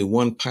was only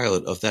one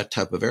pilot of that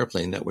type of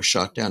airplane that was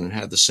shot down and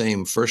had the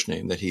same first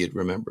name that he had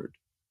remembered.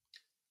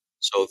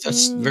 So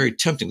that's very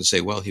tempting to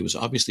say, well, he was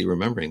obviously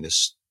remembering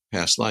this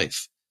past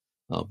life.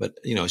 But,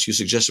 as you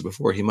suggested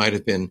before, he might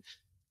have been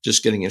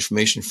just getting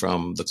information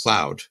from the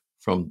cloud,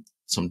 from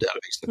some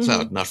database in the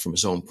cloud, not from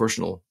his own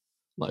personal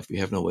life. We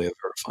have no way of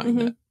verifying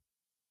that.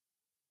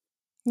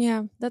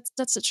 Yeah,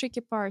 that's the tricky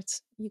part.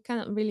 You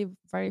cannot really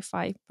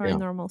verify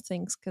paranormal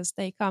things because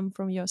they come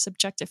from your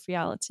subjective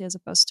reality as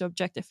opposed to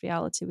objective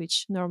reality,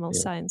 which normal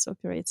science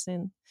operates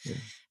in. Yeah.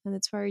 And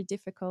it's very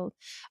difficult.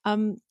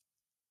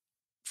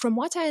 From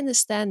what I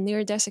understand,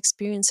 near-death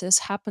experiences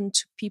happen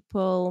to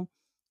people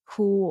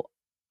who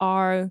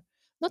are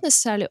not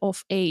necessarily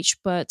of age,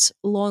 but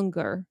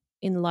longer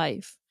in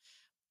life.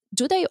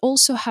 Do they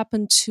also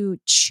happen to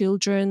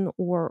children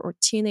or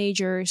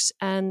teenagers?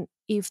 And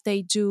if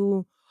they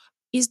do,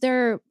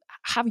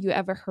 have you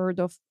ever heard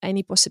of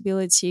any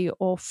possibility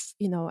of,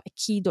 a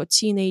kid or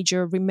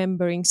teenager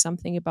remembering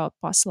something about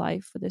past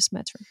life, for this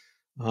matter?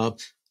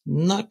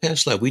 Not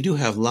past life. We do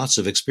have lots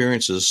of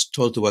experiences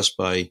told to us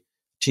by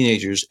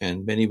teenagers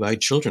and many by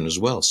children as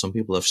well. Some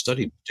people have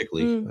studied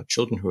particularly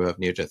children who have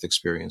near-death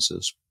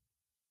experiences.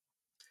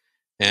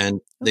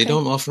 And they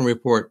don't often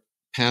report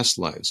past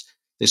lives.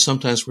 They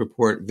sometimes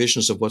report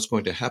visions of what's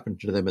going to happen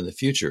to them in the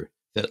future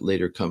that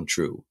later come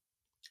true.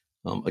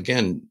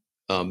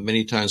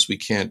 Many times we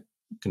can't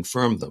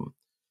confirm them.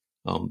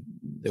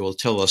 They will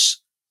tell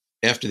us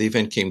after the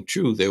event came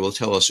true, they will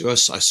tell us,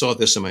 yes, I saw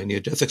this in my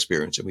near-death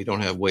experience, and we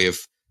don't have a way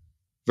of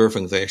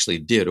verifying if they actually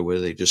did or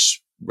whether they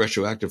just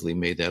retroactively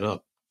made that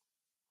up.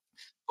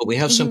 But we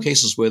have some Mm-hmm.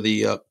 cases where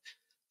the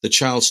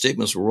child's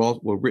statements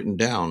were written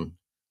down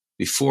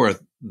before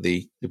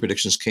the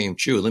predictions came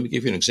true. Let me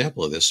give you an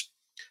example of this.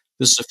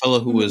 This is a fellow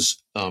who Mm-hmm.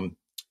 was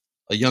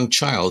a young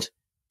child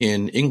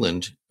in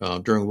England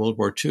during World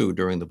War II,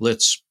 during the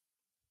Blitz.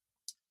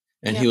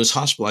 And he Yep. was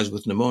hospitalized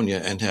with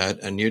pneumonia and had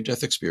a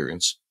near-death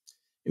experience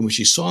in which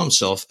he saw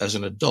himself as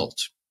an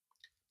adult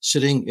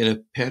sitting in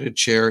a padded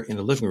chair in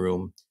a living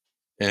room,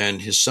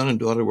 and his son and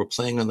daughter were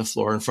playing on the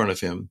floor in front of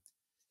him,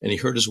 and he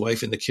heard his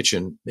wife in the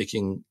kitchen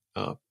making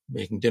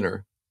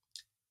dinner,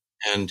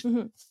 and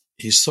Mm-hmm.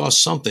 he saw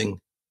something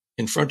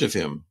in front of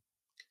him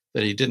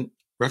that he didn't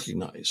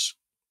recognize,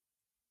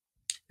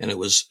 and it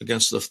was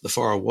against the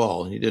far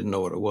wall, and he didn't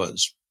know what it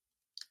was.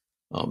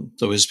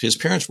 So his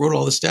parents wrote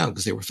all this down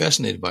because they were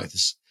fascinated by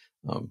this.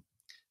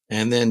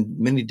 And then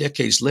many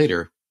decades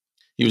later,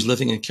 he was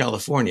living in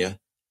California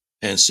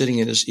and sitting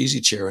in his easy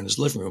chair in his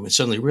living room and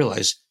suddenly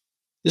realized,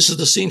 this is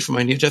the scene from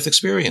my near-death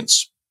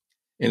experience.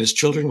 And his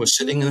children were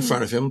sitting in Mm.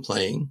 front of him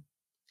playing,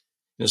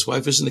 and his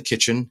wife was in the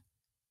kitchen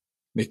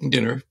making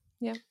dinner.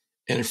 Yeah.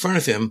 And in front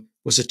of him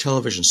was a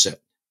television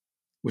set,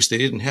 which they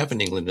didn't have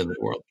in England in the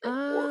war.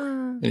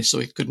 Ah, And so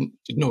he didn't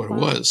know what it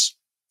wow. was.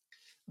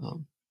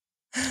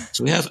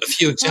 So we have a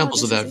few Wow,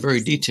 examples of this is that, very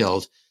interesting.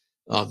 detailed,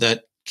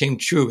 that came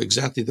true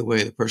exactly the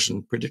way the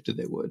person predicted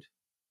they would.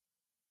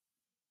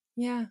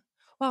 Yeah.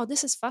 Wow,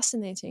 this is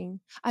fascinating.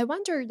 I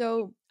wonder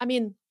though, I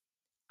mean,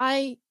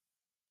 I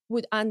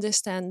would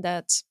understand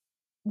that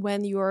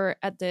when you're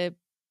at the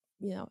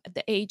at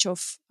the age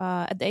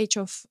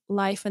of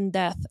life and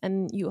death,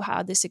 and you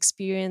have this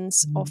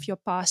experience of your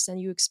past,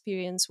 and you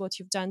experience what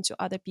you've done to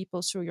other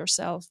people through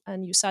yourself,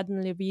 and you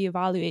suddenly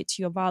reevaluate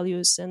your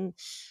values and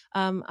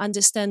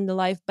understand the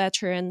life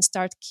better, and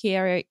start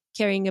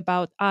caring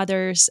about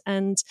others,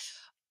 and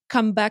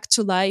come back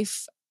to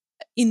life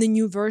in a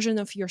new version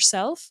of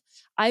yourself.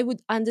 I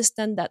would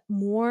understand that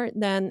more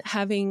than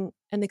having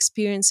an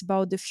experience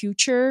about the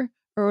future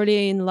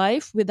early in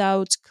life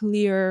without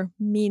clear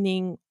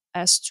meaning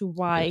as to Yes.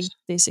 why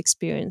this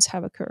experience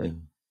have occurred.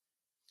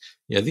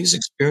 Yeah. Yeah. These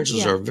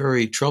experiences Yeah. are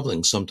very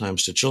troubling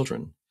sometimes to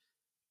children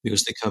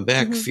because they come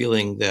back Hmm.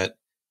 feeling that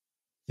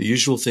the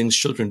usual things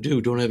children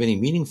do don't have any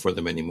meaning for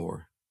them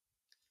anymore.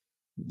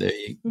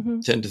 They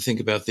Hmm. tend to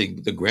think about the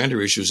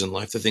grander issues in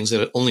life, the things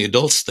that only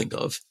adults think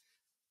of,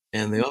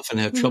 and they often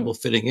have Hmm. trouble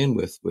fitting in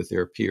with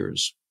their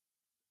peers.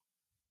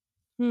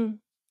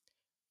 Hmm.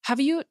 Have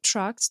you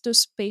tracked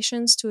those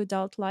patients to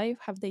adult life?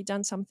 Have they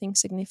done something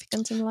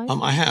significant in life?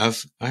 I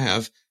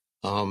have.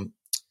 Um,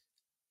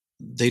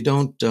 they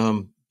don't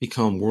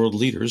become world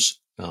leaders,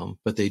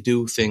 but they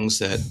do things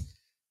that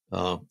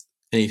uh,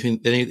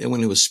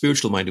 anyone who is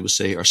spiritual minded would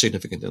say are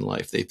significant in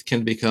life. They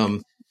can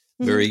become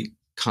Hmm. very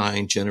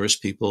kind, generous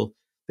people.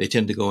 They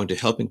tend to go into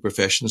helping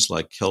professions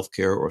like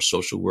healthcare or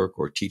social work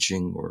or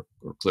teaching or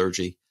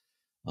clergy.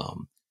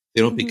 Um,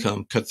 they don't Hmm.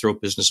 become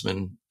cutthroat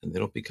businessmen, and they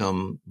don't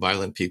become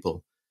violent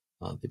people.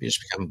 They just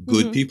become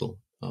good Hmm. people.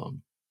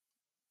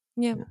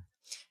 Yeah. Yeah.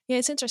 Yeah,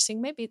 it's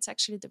interesting. Maybe it's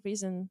actually the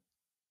reason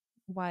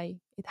why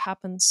it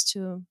happens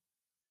to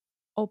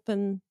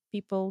open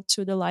people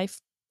to the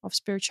life of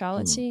Hmm.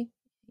 spirituality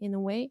in a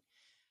way,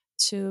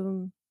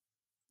 to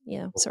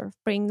sort of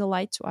bring the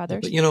light to Yeah,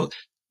 but others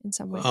in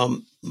some way.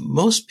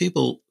 most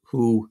people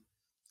who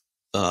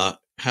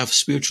have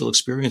spiritual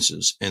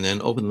experiences and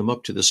then open them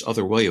up to this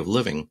other way of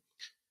living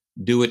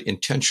do it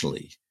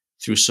intentionally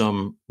through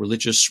some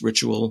religious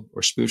ritual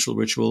or spiritual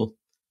ritual,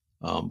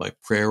 by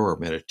prayer or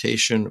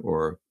meditation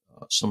or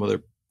some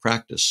other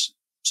practice,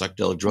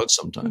 psychedelic drugs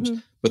sometimes. Hmm.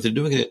 But they're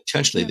doing it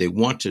intentionally. Yeah. They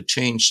want to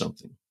change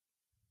something.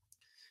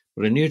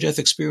 But a near death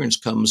experience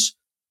comes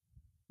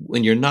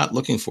when you're not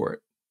looking for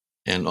it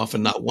and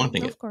often not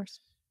wanting it. Of course.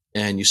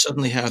 And you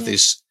suddenly have Yeah.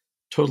 these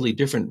totally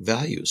different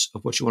values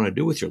of what you want to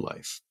do with your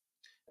life.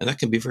 And that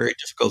can be very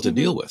difficult to Hmm.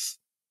 deal with.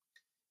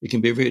 It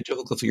can be very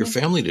difficult for your Yeah.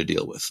 family to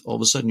deal with. All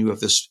of a sudden, you have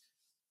this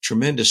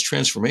tremendous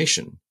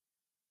transformation,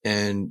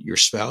 and your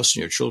spouse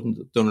and your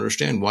children don't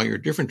understand why you're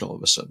different all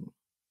of a sudden.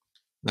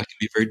 That can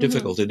be very Hmm.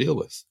 difficult to deal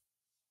with.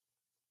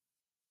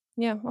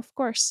 Yeah, of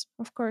course,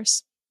 of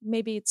course.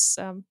 Maybe it's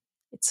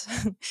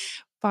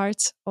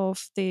part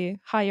of the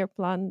higher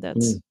plan that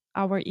Mm.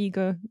 our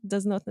ego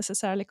does not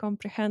necessarily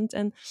comprehend.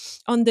 And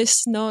on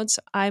this note,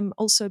 I'm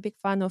also a big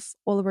fan of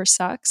Oliver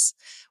Sacks'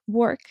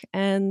 work,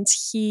 and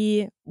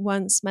he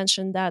once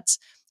mentioned that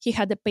he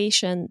had a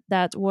patient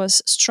that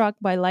was struck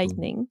by Mm.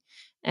 lightning,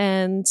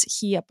 and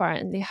he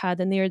apparently had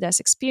a near-death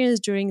experience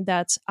during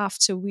that,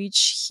 after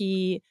which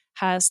he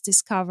has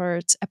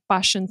discovered a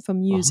passion for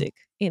Uh-huh. music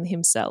in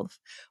himself,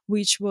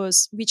 which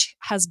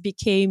has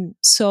become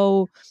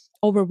so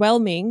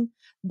overwhelming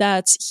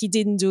that he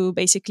didn't do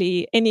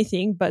basically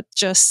anything but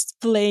just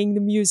playing the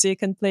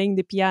music and playing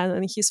the piano,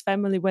 and his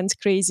family went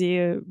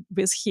crazy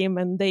with him,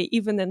 and they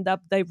even end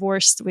up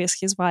divorced with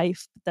his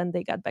wife, but then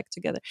they got back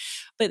together.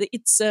 But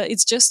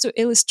it's just to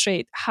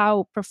illustrate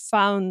how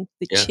profound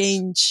the Yes,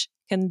 change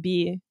can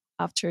be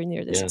after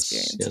near this yes,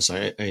 experience.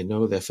 yes. I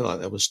know that fellow.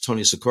 That was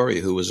Tony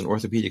Sikoria, who was an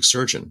orthopedic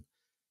surgeon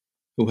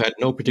who had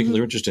no particular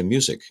Hmm. interest in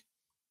music.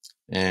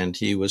 and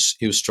he was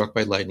struck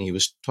by lightning. He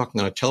was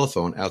talking on a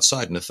telephone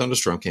outside, and a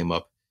thunderstorm came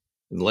up,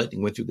 and the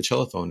lightning went through the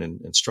telephone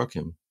and struck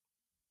him.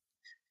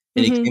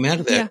 And he came out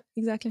of that Yeah,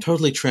 exactly.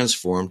 totally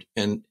transformed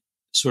and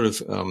sort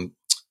of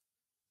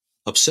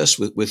obsessed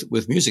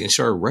with music, and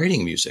started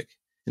writing music.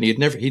 And he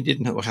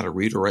didn't know how to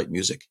read or write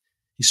music.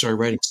 He started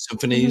writing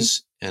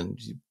symphonies, and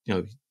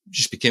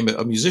just became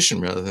a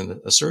musician rather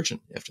than a surgeon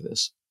after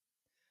this.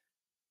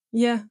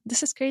 Yeah,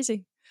 this is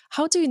crazy.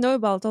 How do you know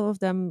about all of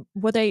them?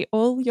 Were they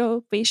all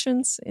your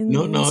patients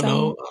No, in no, no.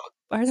 some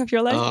part of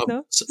your life?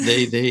 No.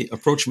 They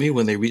approach me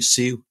when they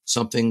see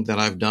something that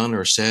I've done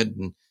or said.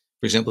 And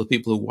for example, the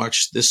people who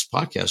watch this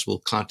podcast will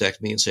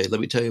contact me and say, "Let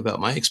me tell you about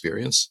my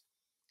experience."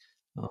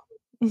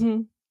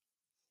 Hmm.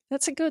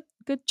 That's a good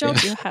Yeah, job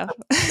you have.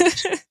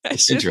 I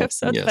it's should have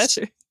interesting. thought Yes.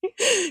 better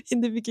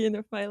in the beginning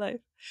of my life.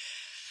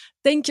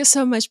 Thank you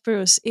so much,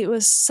 Bruce. It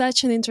was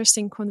such an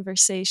interesting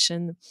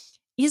conversation.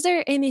 Is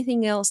there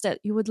anything else that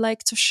you would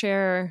like to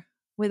share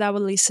with our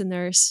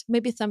listeners?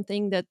 Maybe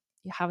something that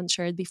you haven't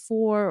shared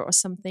before, or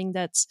something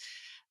that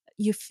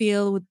you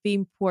feel would be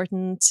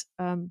important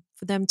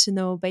for them to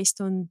know based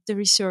on the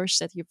research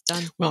that you've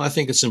done? Well, I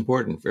think it's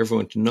important for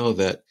everyone to know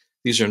that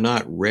these are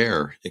not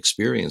rare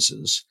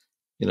experiences.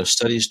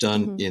 Studies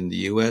done Hmm. in the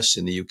U.S.,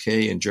 in the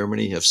U.K., and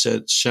Germany have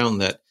shown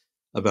that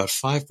about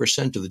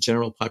 5% of the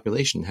general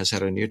population has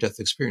had a near-death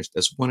experience.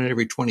 That's 1 in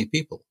every 20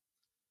 people.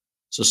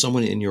 So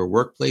someone in your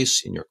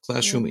workplace, in your Yeah.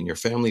 classroom, in your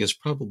family has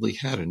probably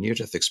had a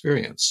near-death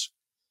experience.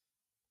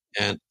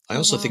 And I Oh,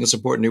 also think wow. it's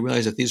important to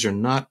realize that these are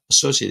not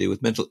associated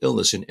with mental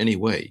illness in any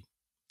way.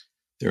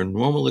 They're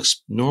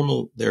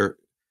they're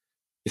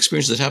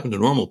experiences that happen to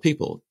normal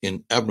people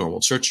in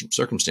abnormal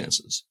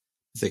circumstances.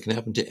 They can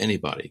happen to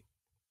anybody.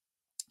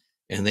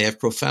 And they have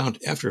profound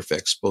after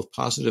effects, both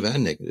positive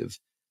and negative,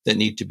 that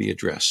need to be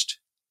addressed.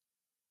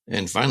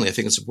 And finally, I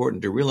think it's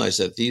important to realize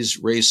that these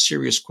raise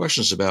serious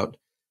questions about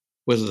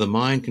whether the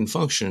mind can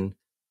function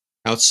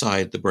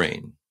outside the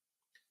brain.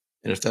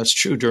 And if that's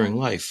true during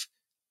life,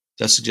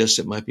 that suggests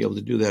it might be able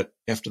to do that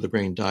after the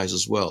brain dies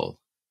as well,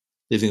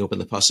 leaving open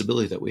the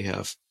possibility that we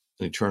have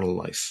an eternal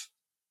life.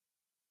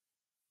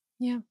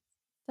 Yeah,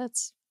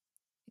 that's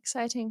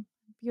exciting,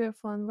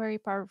 beautiful, and very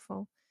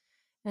powerful.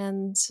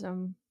 And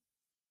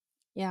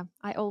yeah,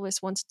 I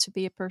always wanted to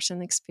be a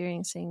person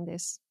experiencing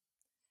this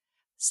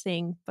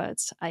thing, but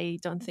I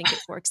don't think it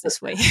works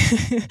this way.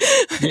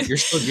 You're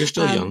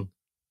still um, young.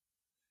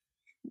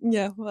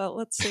 yeah, well,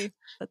 let's see,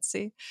 let's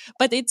see.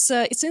 But it's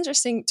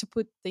interesting to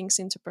put things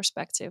into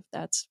perspective.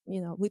 That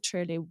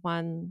literally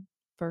one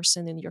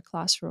person in your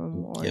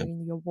classroom or Yeah,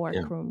 in your yeah.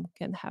 workroom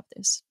can have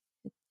this.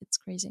 It's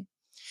crazy.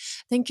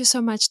 Thank you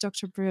so much,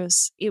 Dr.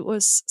 Bruce. It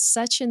was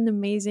such an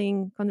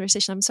amazing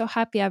conversation. I'm so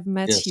happy I've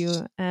met Yes.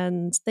 you.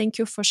 And thank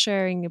you for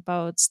sharing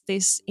about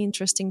this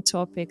interesting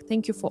topic.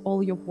 Thank you for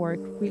all your work.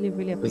 Really,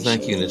 really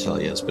Thank appreciate you, it.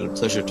 Natalia. It's been a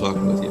pleasure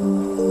talking with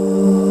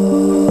you.